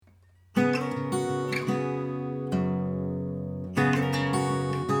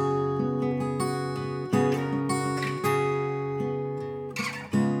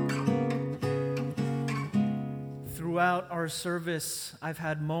Throughout our service, I've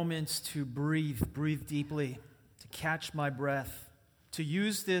had moments to breathe deeply, to catch my breath, to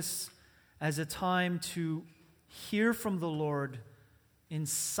use this as a time to hear from the Lord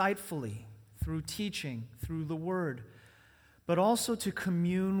insightfully through teaching, through the Word, but also to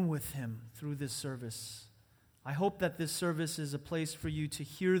commune with Him through this service. I hope that this service is a place for you to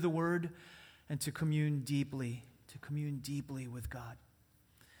hear the Word and to commune deeply with God.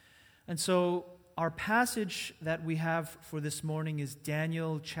 And so, our passage that we have for this morning is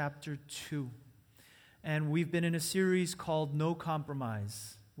Daniel chapter 2. And we've been in a series called No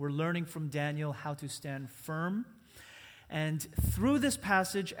Compromise. We're learning from Daniel how to stand firm. And through this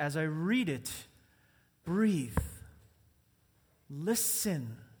passage, as I read it, breathe,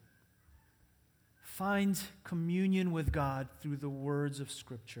 listen, find communion with God through the words of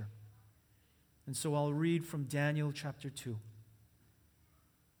Scripture. And so I'll read from Daniel chapter 2.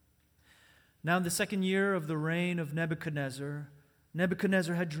 Now in the second year of the reign of Nebuchadnezzar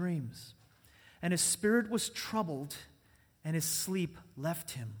had dreams, and his spirit was troubled, and his sleep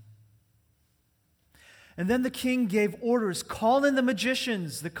left him. And then the king gave orders, call in the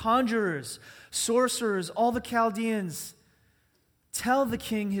magicians, the conjurers, sorcerers, all the Chaldeans. Tell the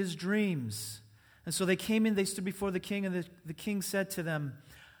king his dreams. And so they came in, they stood before the king, and the king said to them,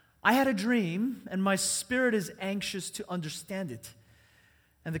 I had a dream, and my spirit is anxious to understand it.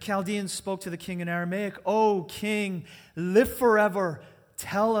 And the Chaldeans spoke to the king in Aramaic, O king, live forever.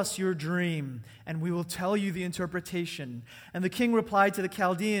 Tell us your dream, and we will tell you the interpretation. And the king replied to the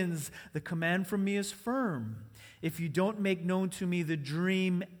Chaldeans, the command from me is firm. If you don't make known to me the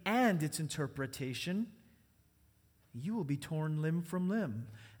dream and its interpretation, you will be torn limb from limb,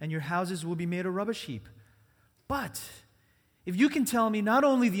 and your houses will be made a rubbish heap. But if you can tell me not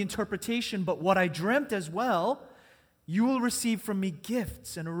only the interpretation, but what I dreamt as well, you will receive from me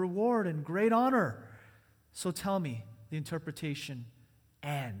gifts and a reward and great honor. So tell me the interpretation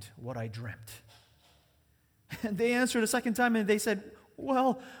and what I dreamt. And they answered a second time and they said,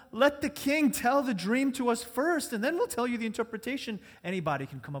 well, let the king tell the dream to us first, and then we'll tell you the interpretation. Anybody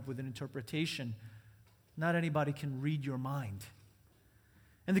can come up with an interpretation. Not anybody can read your mind.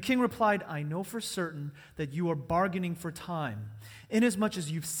 And the king replied, I know for certain that you are bargaining for time. Inasmuch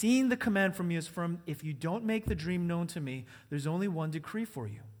as you've seen the command from me is firm, if you don't make the dream known to me, there's only one decree for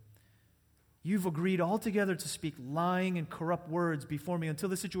you. You've agreed altogether to speak lying and corrupt words before me until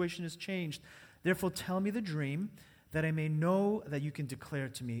the situation is changed. Therefore tell me the dream, that I may know that you can declare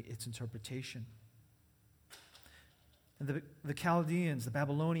to me its interpretation. And the Chaldeans, the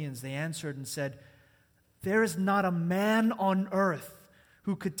Babylonians, they answered and said, there is not a man on earth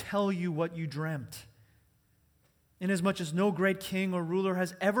who could tell you what you dreamt. Inasmuch as no great king or ruler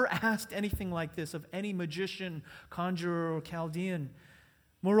has ever asked anything like this of any magician, conjurer, or Chaldean.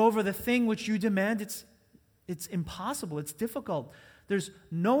 Moreover, the thing which you demand, it's impossible, it's difficult. There's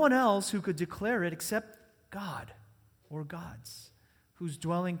no one else who could declare it except God or gods, whose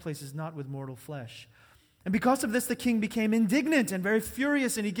dwelling place is not with mortal flesh. And because of this, the king became indignant and very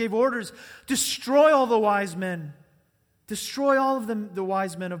furious, and he gave orders, destroy all the wise men. Destroy all of them, the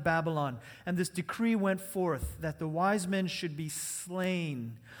wise men of Babylon. And this decree went forth that the wise men should be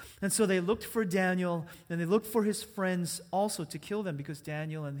slain. And so they looked for Daniel, and they looked for his friends also to kill them, because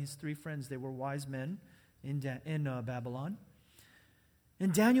Daniel and his 3 friends, they were wise men in Babylon.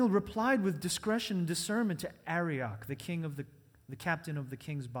 And Daniel replied with discretion and discernment to Arioch, the captain of the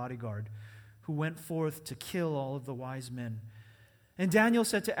king's bodyguard, who went forth to kill all of the wise men. And Daniel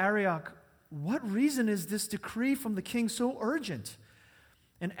said to Arioch, what reason is this decree from the king so urgent?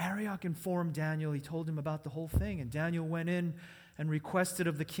 And Arioch informed Daniel. He told him about the whole thing. And Daniel went in and requested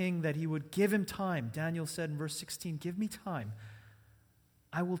of the king that he would give him time. Daniel said in verse 16, give me time.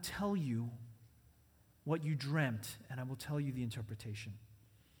 I will tell you what you dreamt, and I will tell you the interpretation.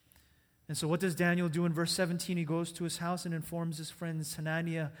 And so what does Daniel do in verse 17? He goes to his house and informs his friends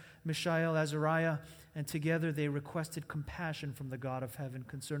Hananiah, Mishael, Azariah, and together they requested compassion from the God of heaven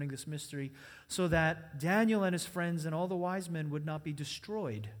concerning this mystery, so that Daniel and his friends and all the wise men would not be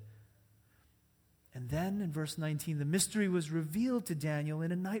destroyed. And then in verse 19, the mystery was revealed to Daniel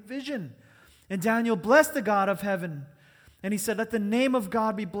in a night vision. And Daniel blessed the God of heaven. And he said, let the name of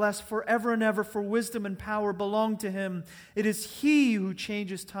God be blessed forever and ever, for wisdom and power belong to him. It is he who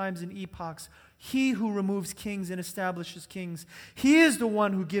changes times and epochs, he who removes kings and establishes kings. He is the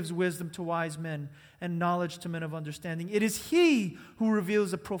one who gives wisdom to wise men and knowledge to men of understanding. It is he who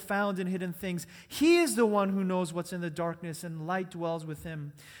reveals the profound and hidden things. He is the one who knows what's in the darkness, and light dwells with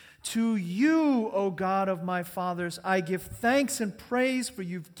him. To you, O God of my fathers, I give thanks and praise, for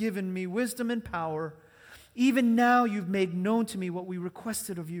you've given me wisdom and power. Even now you've made known to me what we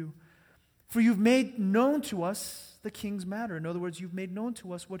requested of you. For you've made known to us the king's matter. In other words, you've made known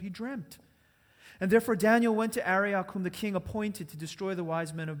to us what he dreamt. And therefore Daniel went to Arioch, whom the king appointed to destroy the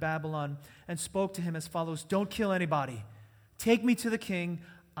wise men of Babylon, and spoke to him as follows: Don't kill anybody. Take me to the king.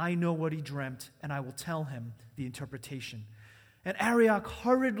 I know what he dreamt, and I will tell him the interpretation. And Arioch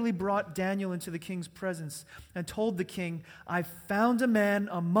hurriedly brought Daniel into the king's presence and told the king, I found a man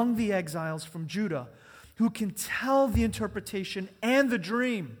among the exiles from Judah who can tell the interpretation and the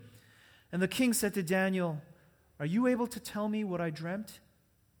dream. And the king said to Daniel, Are you able to tell me what I dreamt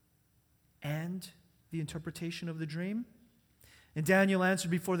and the interpretation of the dream? And Daniel answered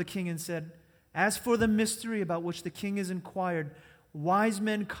before the king and said, As for the mystery about which the king has inquired, wise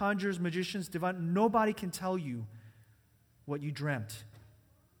men, conjurers, magicians, divine, nobody can tell you what you dreamt.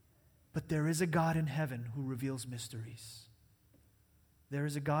 But there is a God in heaven who reveals mysteries. There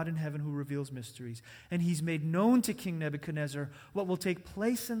is a God in heaven who reveals mysteries. And he's made known to King Nebuchadnezzar what will take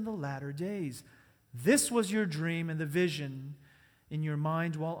place in the latter days. This was your dream and the vision in your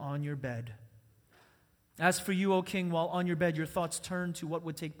mind while on your bed. As for you, O king, while on your bed, your thoughts turn to what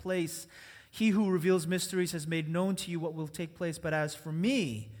would take place. He who reveals mysteries has made known to you what will take place. But as for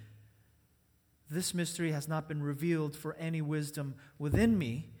me, this mystery has not been revealed for any wisdom within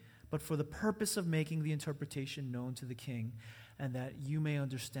me, but for the purpose of making the interpretation known to the king, and that you may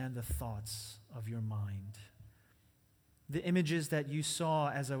understand the thoughts of your mind. The images that you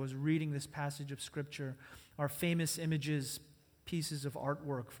saw as I was reading this passage of Scripture are famous images, pieces of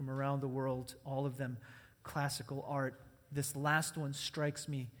artwork from around the world, all of them classical art. This last one strikes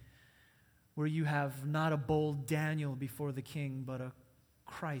me, where you have not a bold Daniel before the king, but a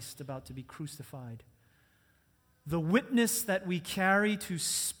Christ about to be crucified. The witness that we carry to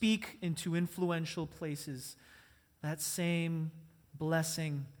speak into influential places, that same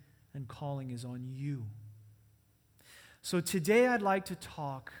blessing and calling is on you. So today I'd like to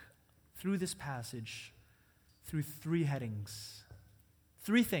talk through this passage through three headings.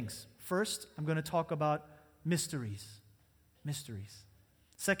 Three things. First, I'm going to talk about mysteries. Mysteries.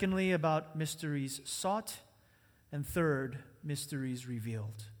 Secondly, about mysteries sought. And third, mysteries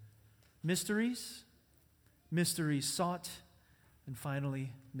revealed. Mysteries, mysteries sought, and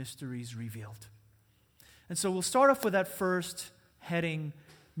finally, mysteries revealed. And so we'll start off with that first heading,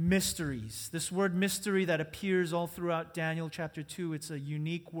 mysteries. This word mystery that appears all throughout Daniel chapter 2, it's a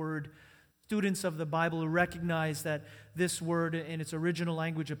unique word. Students of the Bible recognize that this word in its original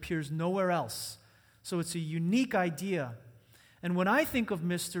language appears nowhere else. So it's a unique idea. And when I think of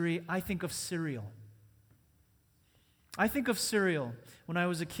mystery, I think of cereal. I think of cereal. When I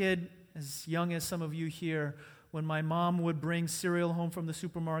was a kid, as young as some of you here, when my mom would bring cereal home from the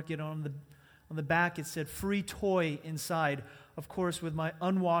supermarket, on the back it said free toy inside. Of course, with my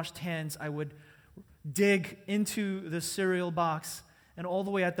unwashed hands, I would dig into the cereal box and all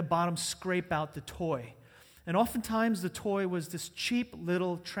the way at the bottom scrape out the toy. And oftentimes the toy was this cheap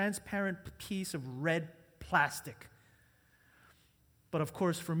little transparent piece of red plastic. But of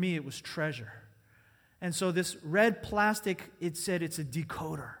course, for me, it was treasure. And so this red plastic, it said it's a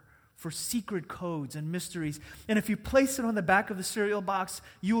decoder for secret codes and mysteries. And if you place it on the back of the cereal box,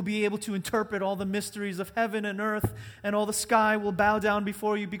 you will be able to interpret all the mysteries of heaven and earth, and all the sky will bow down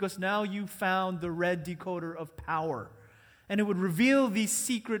before you because now you found the red decoder of power. And it would reveal these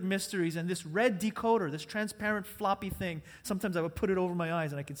secret mysteries. And this red decoder, this transparent floppy thing, sometimes I would put it over my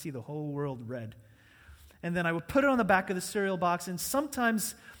eyes and I could see the whole world red. And then I would put it on the back of the cereal box, and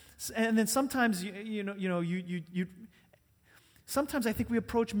sometimes sometimes I think we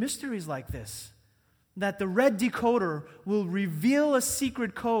approach mysteries like this, that the red decoder will reveal a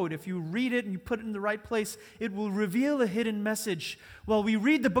secret code. If you read it and you put it in the right place, it will reveal a hidden message. Well, we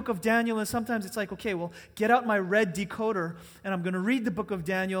read the book of Daniel, and sometimes it's like, okay, well, get out my red decoder, and I'm going to read the book of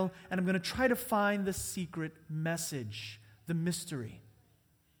Daniel, and I'm going to try to find the secret message, the mystery.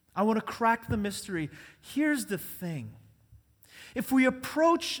 I want to crack the mystery. Here's the thing. If we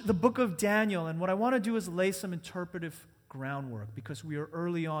approach the book of Daniel, and what I want to do is lay some interpretive groundwork because we are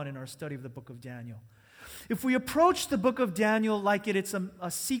early on in our study of the book of Daniel. If we approach the book of Daniel like it's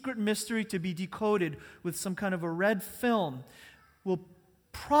a secret mystery to be decoded with some kind of a red film, we'll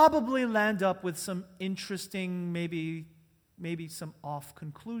probably land up with some interesting, maybe some off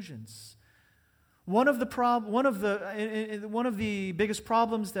conclusions. One of the biggest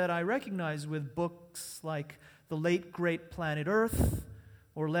problems that I recognize with books like The Late Great Planet Earth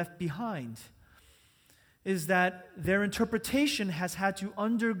or Left Behind is that their interpretation has had to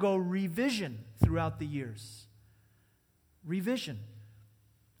undergo revision throughout the years. Revision.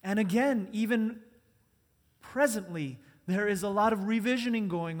 And again, even presently, there is a lot of revisioning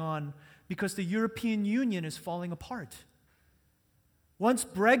going on because the European Union is falling apart. Once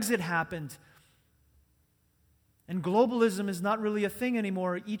Brexit happened, and globalism is not really a thing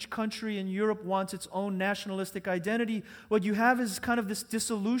anymore. Each country in Europe wants its own nationalistic identity. What you have is kind of this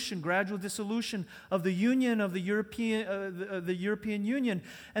dissolution, gradual dissolution of the union, of the European Union.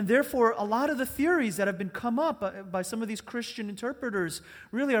 And therefore, a lot of the theories that have been come up by some of these Christian interpreters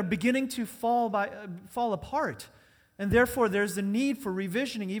really are beginning to fall apart. And therefore, there's the need for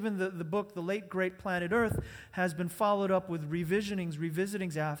revisioning. Even the book, The Late Great Planet Earth, has been followed up with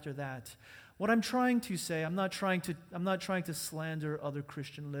revisitings after that. What I'm trying to say, I'm not trying to slander other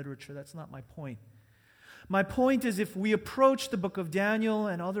Christian literature. That's not my point. My point is, if we approach the book of Daniel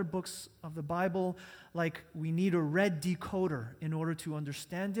and other books of the Bible like we need a red decoder in order to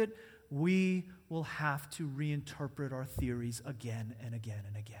understand it, we will have to reinterpret our theories again and again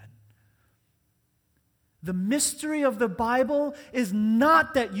and again. The mystery of the Bible is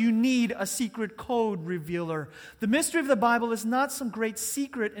not that you need a secret code revealer. The mystery of the Bible is not some great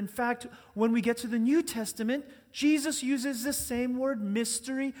secret. In fact, when we get to the New Testament, Jesus uses the same word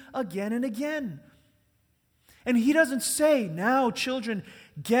mystery again and again. And he doesn't say, now, children,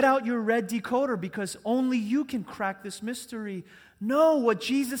 get out your red decoder because only you can crack this mystery. No, what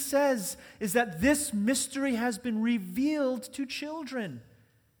Jesus says is that this mystery has been revealed to children.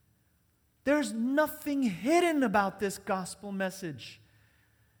 There's nothing hidden about this gospel message.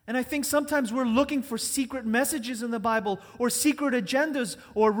 And I think sometimes we're looking for secret messages in the Bible or secret agendas,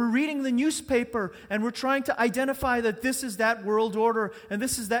 or we're reading the newspaper and we're trying to identify that this is that world order and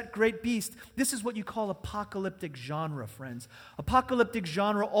this is that great beast. This is what you call apocalyptic genre, friends. Apocalyptic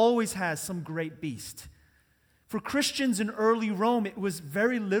genre always has some great beast. For Christians in early Rome, it was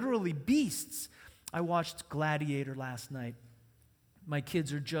very literally beasts. I watched Gladiator last night. My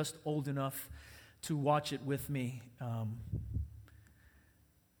kids are just old enough to watch it with me.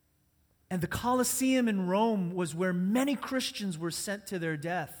 And the Colosseum in Rome was where many Christians were sent to their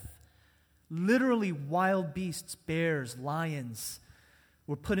death. Literally wild beasts, bears, lions,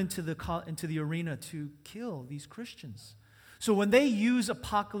 were put into the arena to kill these Christians. So when they use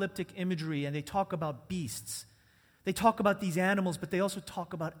apocalyptic imagery and they talk about beasts, they talk about these animals, but they also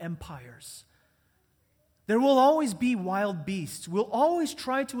talk about empires. There will always be wild beasts. We'll always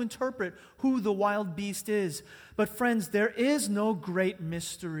try to interpret who the wild beast is. But friends, there is no great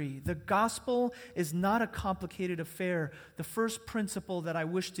mystery. The gospel is not a complicated affair. The first principle that I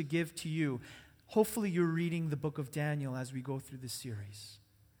wish to give to you, hopefully you're reading the book of Daniel as we go through this series.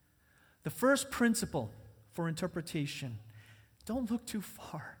 The first principle for interpretation, don't look too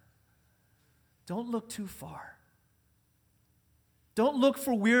far. Don't look too far. Don't look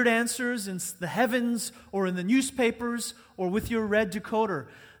for weird answers in the heavens or in the newspapers or with your red decoder.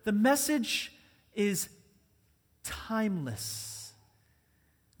 The message is timeless.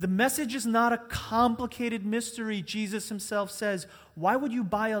 The message is not a complicated mystery. Jesus himself says, why would you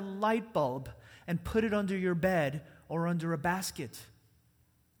buy a light bulb and put it under your bed or under a basket?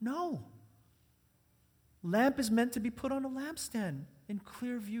 No. Lamp is meant to be put on a lampstand in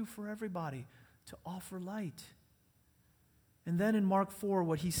clear view for everybody to offer light. And then in Mark 4,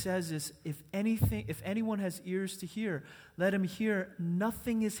 what he says is, if anyone has ears to hear, let him hear.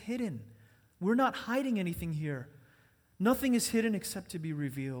 Nothing is hidden. We're not hiding anything here. Nothing is hidden except to be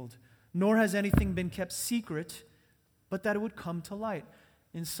revealed. Nor has anything been kept secret, but that it would come to light.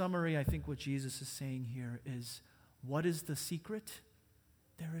 In summary, I think what Jesus is saying here is, what is the secret?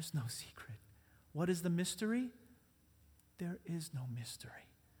 There is no secret. What is the mystery? There is no mystery.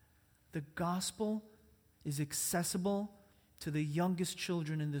 The gospel is accessible to the youngest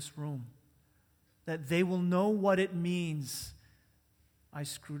children in this room, that they will know what it means. I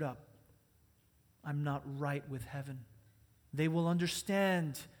screwed up. I'm not right with heaven. They will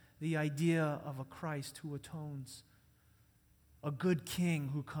understand the idea of a Christ who atones, a good king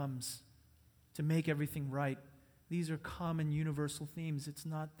who comes to make everything right. These are common universal themes. It's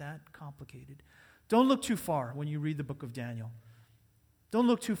not that complicated. Don't look too far when you read the book of Daniel. Don't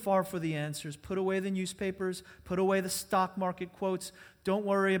look too far for the answers. Put away the newspapers. Put away the stock market quotes. Don't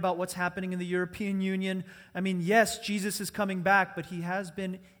worry about what's happening in the European Union. I mean, yes, Jesus is coming back, but he has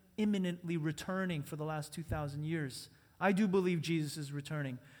been imminently returning for the last 2,000 years. I do believe Jesus is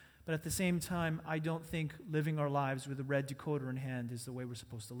returning. But at the same time, I don't think living our lives with a red decoder in hand is the way we're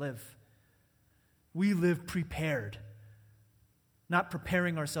supposed to live. We live prepared. Not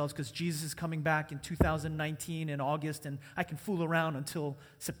preparing ourselves because Jesus is coming back in 2019 in August and I can fool around until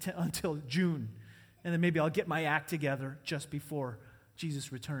June. And then maybe I'll get my act together just before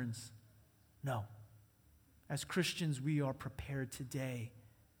Jesus returns. No. As Christians, we are prepared today.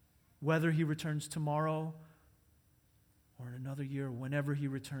 Whether he returns tomorrow or in another year, whenever he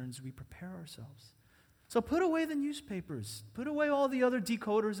returns, we prepare ourselves. So put away the newspapers. Put away all the other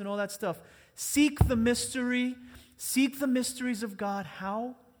decoders and all that stuff. Seek the mystery. Seek the mysteries of God.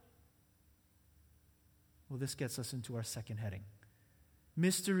 How? Well, this gets us into our second heading.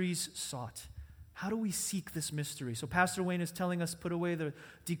 Mysteries sought. How do we seek this mystery? So Pastor Wayne is telling us, put away the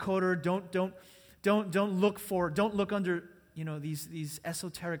decoder. Don't look under, these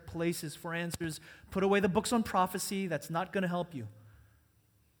esoteric places for answers. Put away the books on prophecy. That's not going to help you.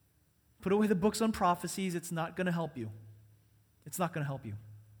 Put away the books on prophecies. It's not going to help you. It's not going to help you.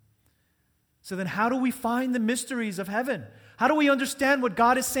 So then how do we find the mysteries of heaven? How do we understand what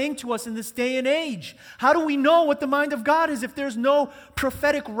God is saying to us in this day and age? How do we know what the mind of God is if there's no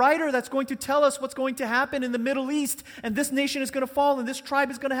prophetic writer that's going to tell us what's going to happen in the Middle East, and this nation is going to fall, and this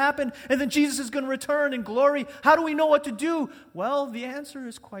tribe is going to happen, and then Jesus is going to return in glory? How do we know what to do? Well, the answer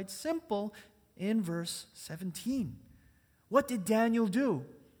is quite simple in verse 17. What did Daniel do?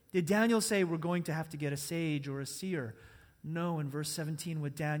 Did Daniel say we're going to have to get a sage or a seer? No, in verse 17,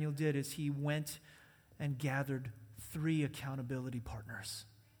 what Daniel did is he went and gathered 3 accountability partners.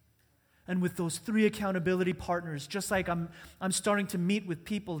 And with those 3 accountability partners, just like I'm starting to meet with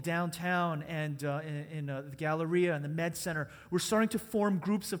people downtown and in the Galleria and the Med Center, we're starting to form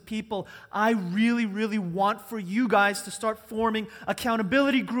groups of people. I really, really want for you guys to start forming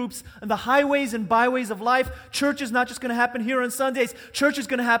accountability groups on the highways and byways of life. Church is not just going to happen here on Sundays. Church is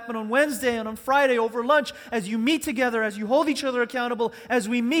going to happen on Wednesday and on Friday over lunch as you meet together, as you hold each other accountable, as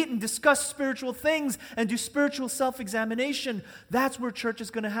we meet and discuss spiritual things and do spiritual self-examination. That's where church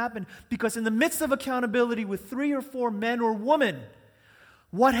is going to happen. Because in the midst of accountability with 3 or 4 men or women,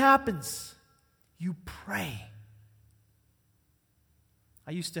 what happens? You pray.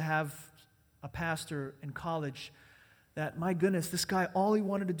 I used to have a pastor in college that, my goodness, this guy, all he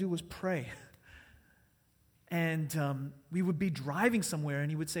wanted to do was pray. And we would be driving somewhere,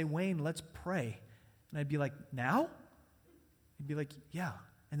 and he would say, Wayne, let's pray. And I'd be like, now? He'd be like, yeah.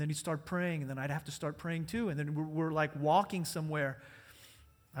 And then he'd start praying, and then I'd have to start praying too. And then we're like walking somewhere.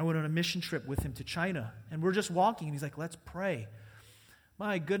 I went on a mission trip with him to China, and we're just walking, and he's like, let's pray.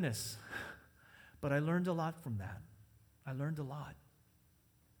 My goodness. But I learned a lot from that. I learned a lot.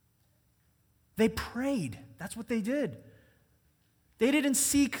 They prayed. That's what they did. They didn't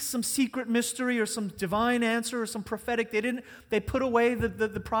seek some secret mystery or some divine answer or some prophetic. They put away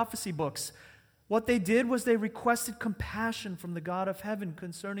the prophecy books. What they did was they requested compassion from the God of heaven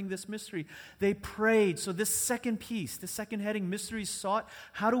concerning this mystery. They prayed. So this second piece, the second heading, mysteries sought.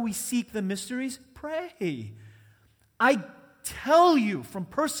 How do we seek the mysteries? Pray. I tell you from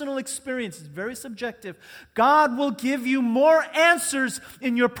personal experience, it's very subjective, God will give you more answers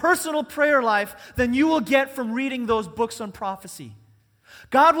in your personal prayer life than you will get from reading those books on prophecy.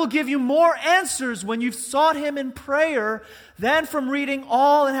 God will give you more answers when you've sought Him in prayer than from reading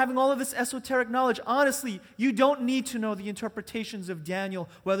all and having all of this esoteric knowledge. Honestly, you don't need to know the interpretations of Daniel,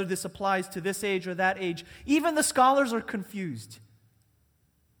 whether this applies to this age or that age. Even the scholars are confused.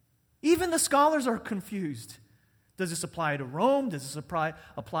 Even the scholars are confused. Does this apply to Rome? Does this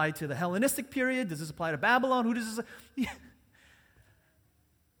apply to the Hellenistic period? Does this apply to Babylon? Who does this?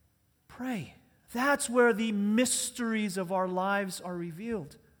 Pray. That's where the mysteries of our lives are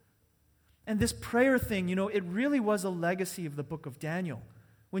revealed. And this prayer thing, it really was a legacy of the book of Daniel.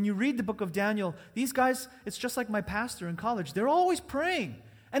 When you read the book of Daniel, these guys, it's just like my pastor in college. They're always praying,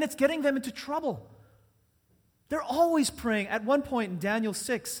 and it's getting them into trouble. They're always praying. At one point in Daniel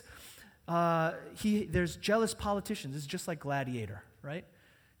 6, there's jealous politicians. It's just like Gladiator, right?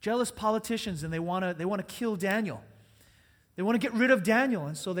 Jealous politicians, and they want to kill Daniel. They want to get rid of Daniel,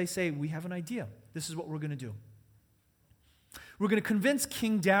 and so they say, we have an idea. This is what we're going to do. We're going to convince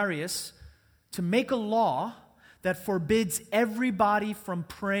King Darius to make a law that forbids everybody from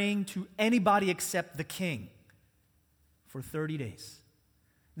praying to anybody except the king for 30 days.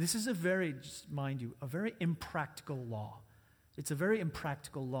 This is just mind you, a very impractical law. It's a very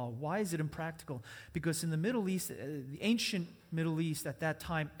impractical law. Why is it impractical? Because in the Middle East, the ancient Middle East at that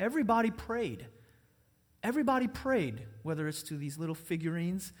time, everybody prayed. Everybody prayed, whether it's to these little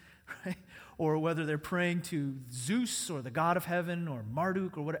figurines, right? Or whether they're praying to Zeus or the God of heaven or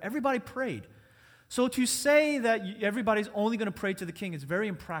Marduk or whatever. Everybody prayed. So to say that everybody's only going to pray to the king is very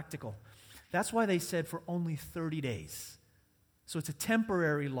impractical. That's why they said for only 30 days. So it's a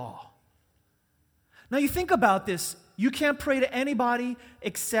temporary law. Now you think about this. You can't pray to anybody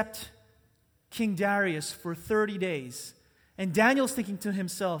except King Darius for 30 days. And Daniel's thinking to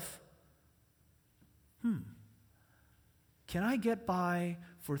himself, can I get by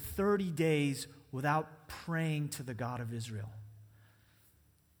for 30 days without praying to the God of Israel?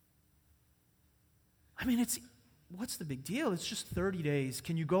 I mean, what's the big deal? It's just 30 days.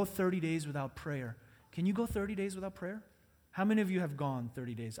 Can you go 30 days without prayer? Can you go 30 days without prayer? How many of you have gone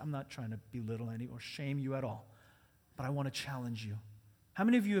 30 days? I'm not trying to belittle any or shame you at all, but I want to challenge you. How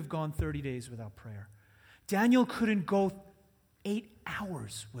many of you have gone 30 days without prayer? Daniel couldn't go 8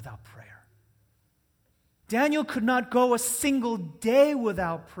 hours without prayer. Daniel could not go a single day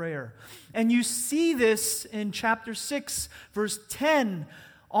without prayer. And you see this in chapter 6, verse 10,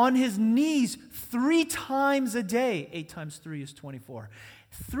 on his knees 3 times a day. 8 times 3 is 24.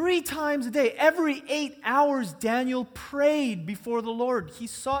 3 times a day, every 8 hours, Daniel prayed before the Lord. He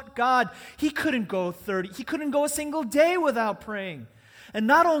sought God. He couldn't go a single day without praying. And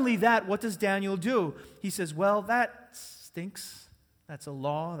not only that, what does Daniel do? He says, well, that stinks. That's a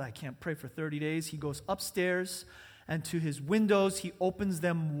law that I can't pray for 30 days. He goes upstairs, and to his windows, he opens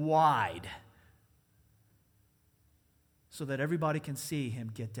them wide so that everybody can see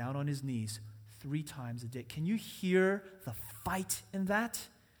him get down on his knees 3 times a day. Can you hear the fight in that?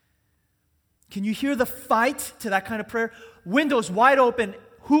 Can you hear the fight to that kind of prayer? Windows wide open.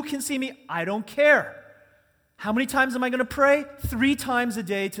 Who can see me? I don't care. How many times am I going to pray? 3 times a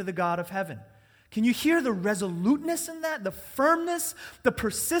day to the God of heaven. Can you hear the resoluteness in that? The firmness, the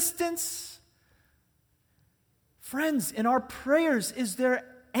persistence? Friends, in our prayers, is there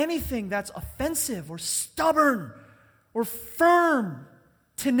anything that's offensive or stubborn or firm,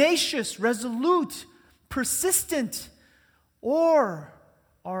 tenacious, resolute, persistent? Or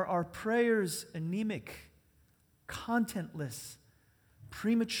are our prayers anemic, contentless,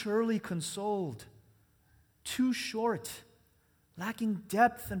 prematurely consoled, too short, lacking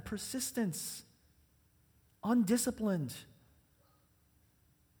depth and persistence, undisciplined?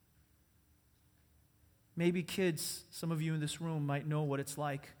 Maybe kids, some of you in this room might know what it's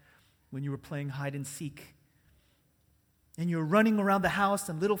like when you were playing hide and seek. And you're running around the house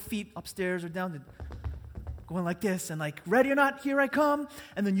and little feet upstairs or down, going like this and like, ready or not, here I come.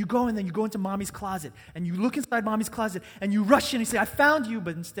 And then you go into mommy's closet and you look inside mommy's closet and you rush in and you say, I found you.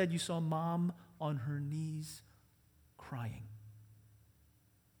 But instead you saw mom on her knees crying.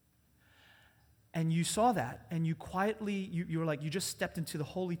 And you saw that and you quietly, you were like, you just stepped into the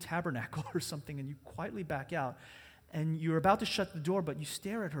holy tabernacle or something and you quietly back out. And you're about to shut the door, but you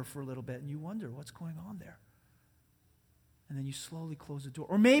stare at her for a little bit and you wonder what's going on there. And then you slowly close the door.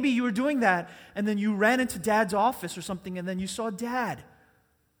 Or maybe you were doing that, and then you ran into Dad's office or something, and then you saw Dad.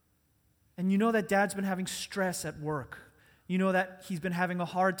 And you know that Dad's been having stress at work. You know that he's been having a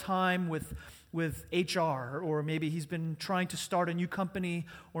hard time with HR, or maybe he's been trying to start a new company,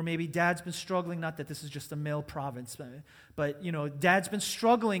 or maybe Dad's been struggling, not that this is just a male province, but you know, Dad's been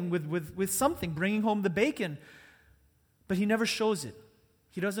struggling with something, bringing home the bacon, but he never shows it.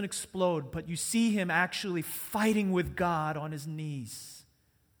 He doesn't explode, but you see him actually fighting with God on his knees.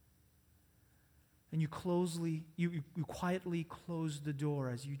 And you quietly close the door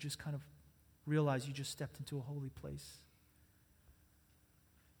as you just kind of realize you just stepped into a holy place.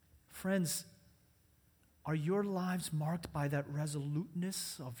 Friends, are your lives marked by that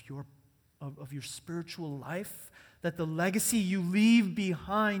resoluteness of your spiritual life? That the legacy you leave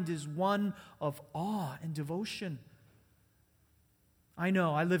behind is one of awe and devotion? I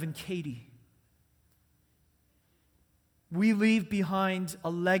know, I live in Katy. We leave behind a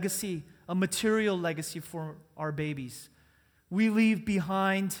legacy, a material legacy for our babies. We leave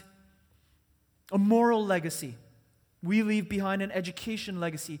behind a moral legacy. We leave behind an education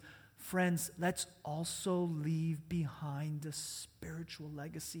legacy. Friends, let's also leave behind a spiritual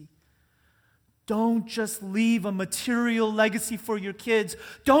legacy. Don't just leave a material legacy for your kids.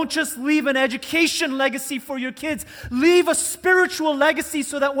 Don't just leave an education legacy for your kids. Leave a spiritual legacy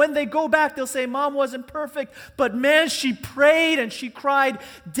so that when they go back, they'll say, Mom wasn't perfect, but man, she prayed and she cried.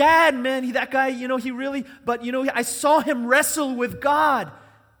 Dad, man, that guy, I saw him wrestle with God.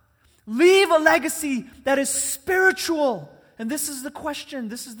 Leave a legacy that is spiritual. And this is the question.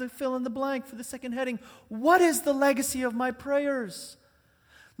 This is the fill in the blank for the second heading. What is the legacy of my prayers?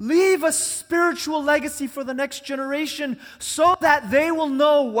 Leave a spiritual legacy for the next generation so that they will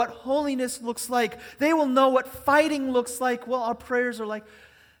know what holiness looks like. They will know what fighting looks like. Well, our prayers are like,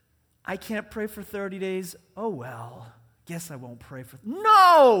 I can't pray for 30 days. Oh, well, guess I won't pray for...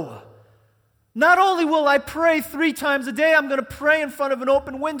 No! Not only will I pray 3 times a day, I'm going to pray in front of an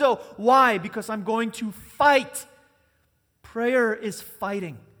open window. Why? Because I'm going to fight. Prayer is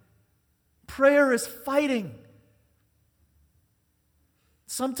fighting. Prayer is fighting.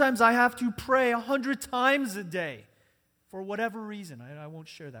 Sometimes I have to pray 100 times a day for whatever reason. I won't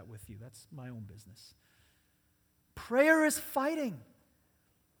share that with you. That's my own business. Prayer is fighting.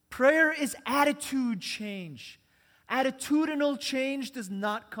 Prayer is attitude change. Attitudinal change does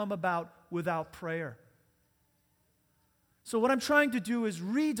not come about without prayer. So what I'm trying to do is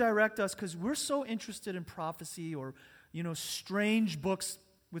redirect us, because we're so interested in prophecy or, strange books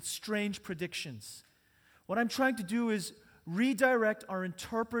with strange predictions. What I'm trying to do is redirect our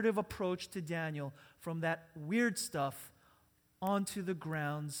interpretive approach to Daniel from that weird stuff onto the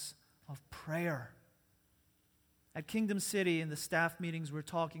grounds of prayer. At Kingdom City, in the staff meetings, we're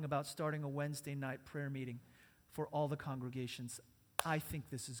talking about starting a Wednesday night prayer meeting for all the congregations. I think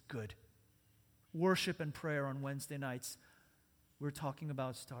this is good. Worship and prayer on Wednesday nights. We're talking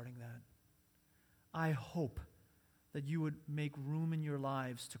about starting that. I hope that you would make room in your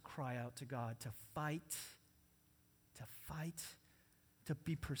lives to cry out to God, to fight, to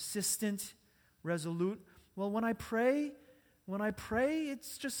be persistent, resolute. Well, when I pray,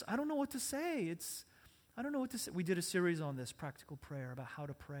 it's just, I don't know what to say. I don't know what to say. We did a series on this, practical prayer, about how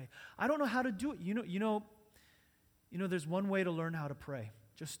to pray. I don't know how to do it. You know, there's one way to learn how to pray.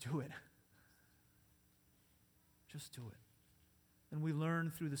 Just do it. Just do it. And we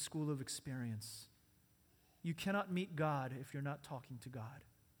learn through the school of experience. You cannot meet God if you're not talking to God.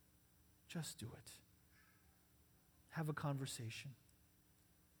 Just do it. Have a conversation.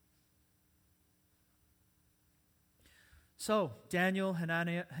 So, Daniel,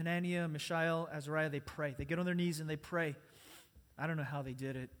 Hananiah, Mishael, Azariah, they pray. They get on their knees and they pray. I don't know how they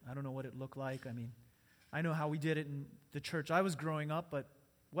did it. I don't know what it looked like. I know how we did it in the church I was growing up, but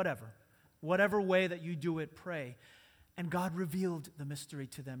whatever. Whatever way that you do it, pray. And God revealed the mystery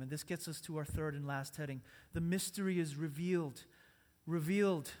to them. And this gets us to our third and last heading. The mystery is revealed.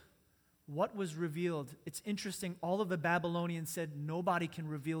 Revealed. What was revealed? It's interesting. All of the Babylonians said, nobody can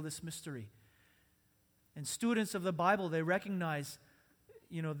reveal this mystery. And students of the Bible, they recognize,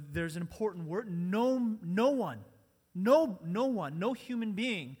 there's an important word. No one, no human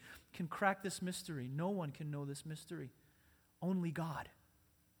being can crack this mystery. No one can know this mystery. Only God.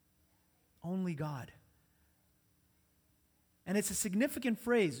 Only God. And it's a significant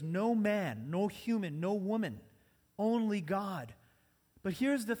phrase. No man, no human, no woman. Only God. But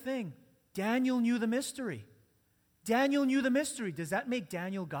here's the thing. Daniel knew the mystery. Daniel knew the mystery. Does that make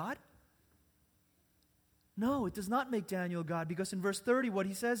Daniel God? No, it does not make Daniel God, because in verse 30, what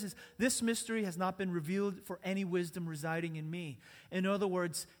he says is, this mystery has not been revealed for any wisdom residing in me. In other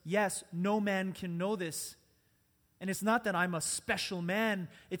words, yes, no man can know this. And it's not that I'm a special man.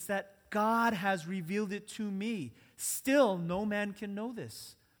 It's that God has revealed it to me. Still, no man can know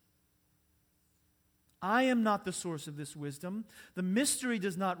this. I am not the source of this wisdom. The mystery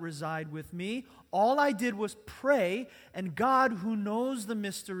does not reside with me. All I did was pray, and God, who knows the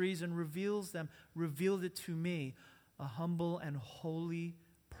mysteries and reveals them, revealed it to me, a humble and holy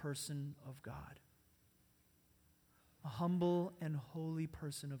person of God. A humble and holy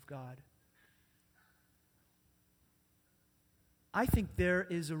person of God. I think there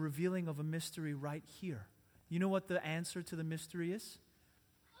is a revealing of a mystery right here. You know what the answer to the mystery is?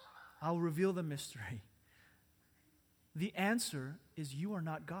 I'll reveal the mystery. The answer is you are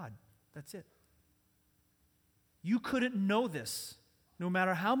not God. That's it. You couldn't know this, no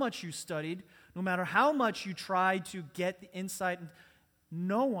matter how much you studied, no matter how much you tried to get the insight.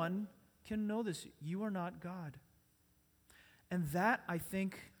 No one can know this. You are not God. And that, I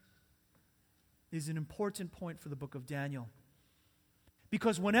think, is an important point for the book of Daniel.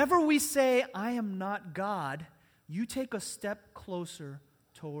 Because whenever we say, I am not God, you take a step closer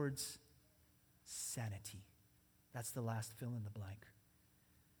towards sanity. That's the last fill in the blank.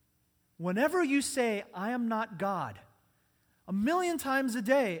 Whenever you say, I am not God, 1,000,000 times a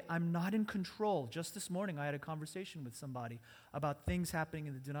day, I'm not in control. Just this morning, I had a conversation with somebody about things happening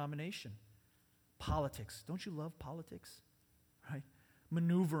in the denomination. Politics. Don't you love politics? Right?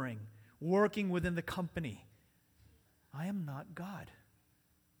 Maneuvering. Working within the company. I am not God.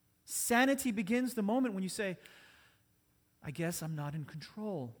 Sanity begins the moment when you say, I guess I'm not in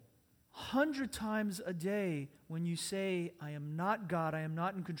control. 100 times a day, when you say, I am not God, I am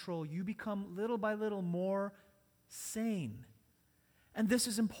not in control, you become little by little more sane. And this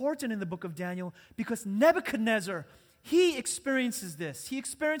is important in the book of Daniel because Nebuchadnezzar, he experiences this. He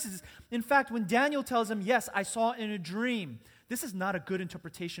experiences this. In fact, when Daniel tells him, yes, I saw in a dream, this is not a good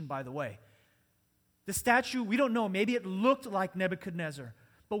interpretation, by the way. The statue, we don't know, maybe it looked like Nebuchadnezzar,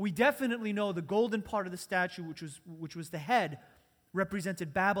 but we definitely know the golden part of the statue, which was the head,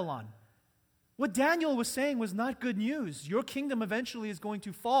 represented Babylon. What Daniel was saying was not good news. Your kingdom eventually is going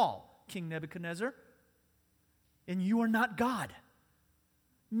to fall, King Nebuchadnezzar, and you are not God.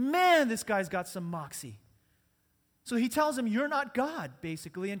 Man, this guy's got some moxie. So he tells him, you're not God,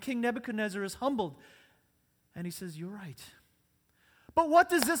 basically, and King Nebuchadnezzar is humbled. And he says, you're right. But what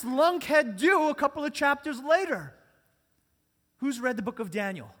does this lunkhead do a couple of chapters later? Who's read the book of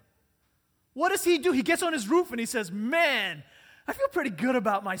Daniel? What does he do? He gets on his roof and he says, man, I feel pretty good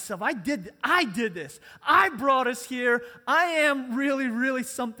about myself. I did this. I brought us here. I am really, really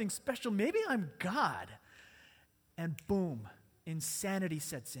something special. Maybe I'm God. And boom, insanity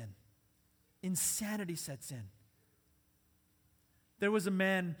sets in. Insanity sets in. There was a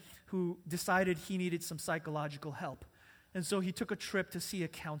man who decided he needed some psychological help. And so he took a trip to see a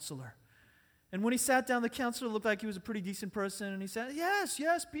counselor. And when he sat down, the counselor looked like he was a pretty decent person. And he said, yes,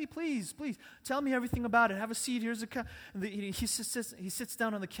 please, tell me everything about it. Have a seat. Here's a couch. He sits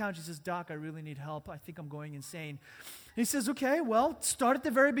down on the couch. He says, Doc, I really need help. I think I'm going insane. And he says, okay, well, start at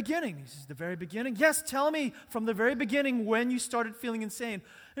the very beginning. He says, the very beginning? Yes, tell me from the very beginning when you started feeling insane.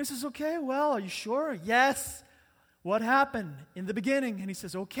 And he says, okay, well, are you sure? Yes. What happened in the beginning? And he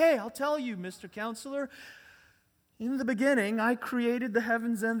says, okay, I'll tell you, Mr. Counselor. In the beginning, I created the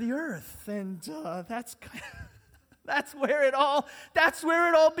heavens and the earth, and that's where it all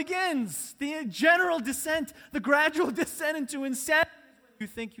begins. The general descent, the gradual descent into insanity. When you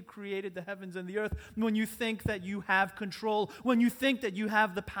think you created the heavens and the earth, when you think that you have control, when you think that you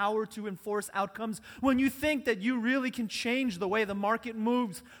have the power to enforce outcomes, when you think that you really can change the way the market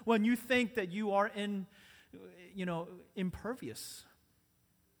moves, when you think that you are impervious.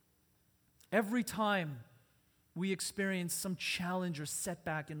 Every time we experience some challenge or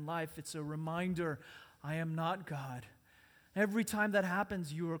setback in life, it's a reminder, I am not God. Every time that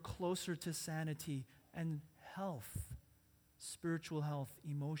happens, you are closer to sanity and health, spiritual health,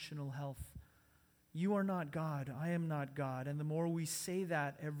 emotional health. You are not God. I am not God. And the more we say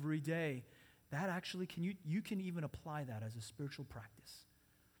that every day, that actually you can even apply that as a spiritual practice.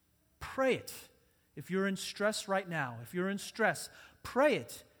 Pray it. If you're in stress right now, pray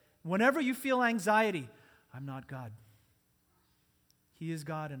it. Whenever you feel anxiety, I'm not God. He is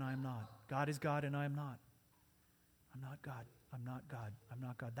God and I am not. God is God and I am not. I'm not God. I'm not God. I'm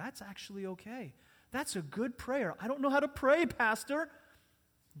not God. That's actually okay. That's a good prayer. I don't know how to pray, Pastor.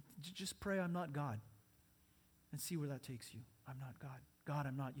 Just pray, I'm not God. And see where that takes you. I'm not God. God,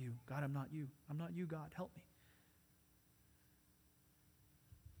 I'm not you. God, I'm not you. I'm not you, God. Help me.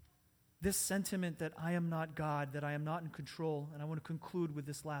 This sentiment that I am not God, that I am not in control, and I want to conclude with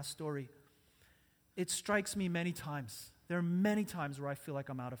this last story. It strikes me many times. There are many times where I feel like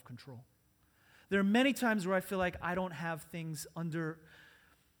I'm out of control. There are many times where I feel like I don't have things under,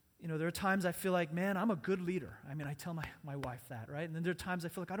 there are times I feel like, man, I'm a good leader. I tell my wife that, right? And then there are times I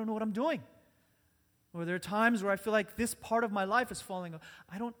feel like I don't know what I'm doing. Or there are times where I feel like this part of my life is falling.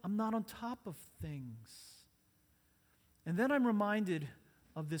 I'm not on top of things. And then I'm reminded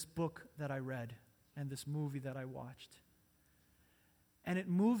of this book that I read and this movie that I watched. And it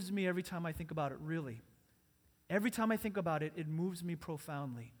moves me every time I think about it, really. Every time I think about it, it moves me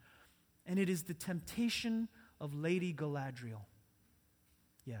profoundly. And it is the temptation of Lady Galadriel.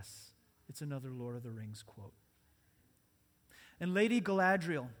 Yes, it's another Lord of the Rings quote. And Lady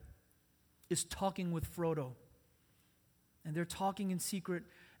Galadriel is talking with Frodo. And they're talking in secret,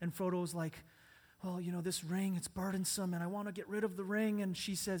 and Frodo's like, well, this ring, it's burdensome, and I want to get rid of the ring. And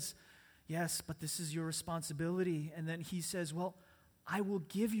she says, yes, but this is your responsibility. And then he says, well, I will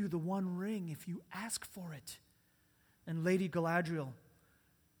give you the one ring if you ask for it. And Lady Galadriel,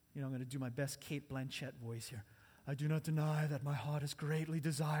 I'm going to do my best Kate Blanchett voice here. I do not deny that my heart has greatly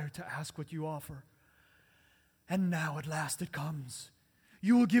desired to ask what you offer. And now at last it comes.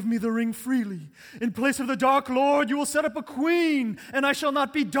 You will give me the ring freely. In place of the dark lord, you will set up a queen, and I shall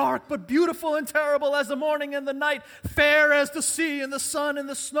not be dark, but beautiful and terrible as the morning and the night, fair as the sea and the sun and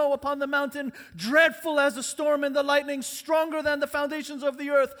the snow upon the mountain, dreadful as the storm and the lightning, stronger than the foundations of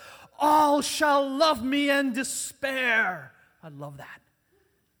the earth. All shall love me and despair. I love that.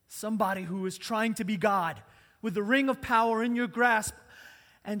 Somebody who is trying to be God, with the ring of power in your grasp.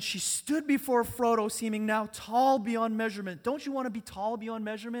 And she stood before Frodo, seeming now tall beyond measurement. Don't you want to be tall beyond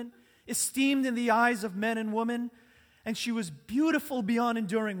measurement? Esteemed in the eyes of men and women. And she was beautiful beyond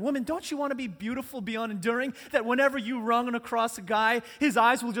enduring. Woman, don't you want to be beautiful beyond enduring? That whenever you run across a guy, his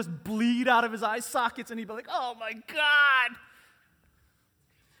eyes will just bleed out of his eye sockets, and he'd be like, oh my God.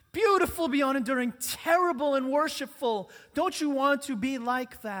 Beautiful beyond enduring, terrible and worshipful. Don't you want to be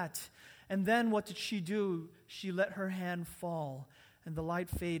like that? And then what did she do? She let her hand fall. And the light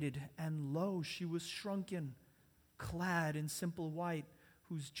faded, and lo, she was shrunken, clad in simple white,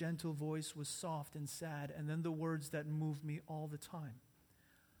 whose gentle voice was soft and sad. And then the words that moved me all the time.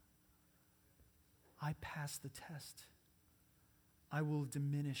 I passed the test. I will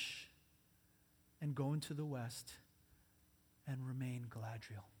diminish and go into the west and remain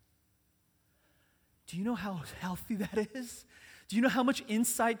Galadriel. Do you know how healthy that is? Do you know how much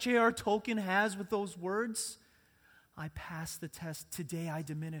insight J.R. Tolkien has with those words? I passed the test. Today I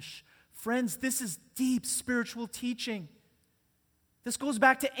diminish. Friends, this is deep spiritual teaching. This goes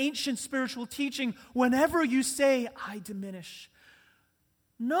back to ancient spiritual teaching. Whenever you say, I diminish,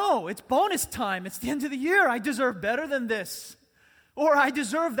 no, it's bonus time. It's the end of the year. I deserve better than this. Or I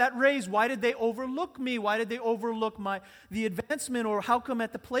deserve that raise. Why did they overlook me? Why did they overlook the advancement? Or how come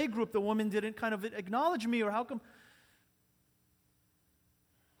at the play group the woman didn't kind of acknowledge me? Or how come...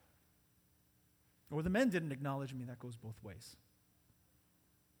 Or the men didn't acknowledge me. That goes both ways.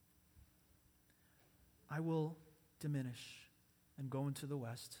 I will diminish and go into the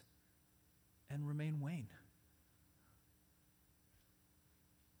west and remain Wayne.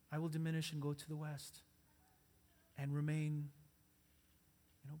 I will diminish and go to the west and remain,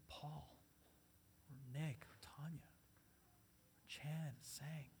 Paul or Nick or Tanya or Chan,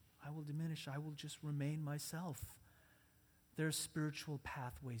 Sang. I will diminish. I will just remain myself. There's spiritual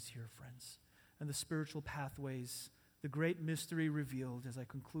pathways here, friends. And the spiritual pathways, the great mystery revealed, as I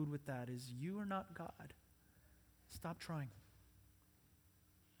conclude with that, is you are not God. Stop trying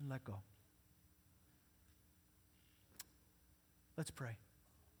and let go. Let's pray.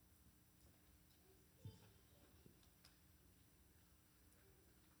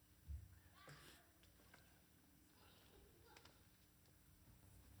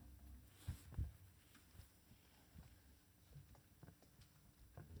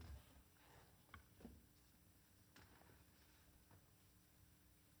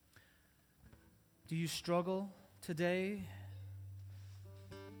 Do you struggle today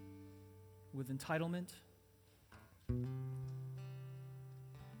with entitlement?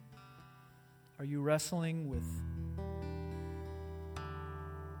 Are you wrestling with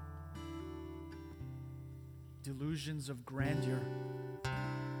delusions of grandeur?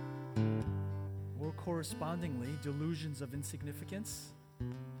 Or correspondingly, delusions of insignificance?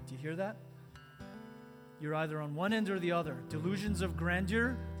 Do you hear that? You're either on one end or the other. Delusions of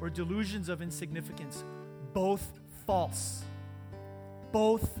grandeur or delusions of insignificance. Both false.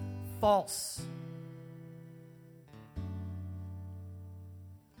 Both false.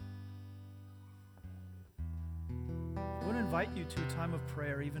 I would invite you to a time of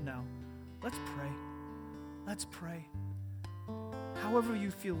prayer even now. Let's pray. Let's pray. However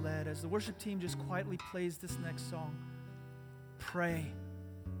you feel led, as the worship team just quietly plays this next song, pray.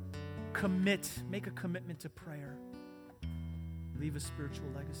 Commit. Make a commitment to prayer. Leave a spiritual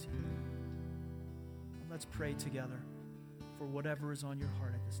legacy. Let's pray together for whatever is on your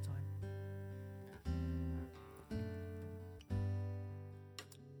heart at this time.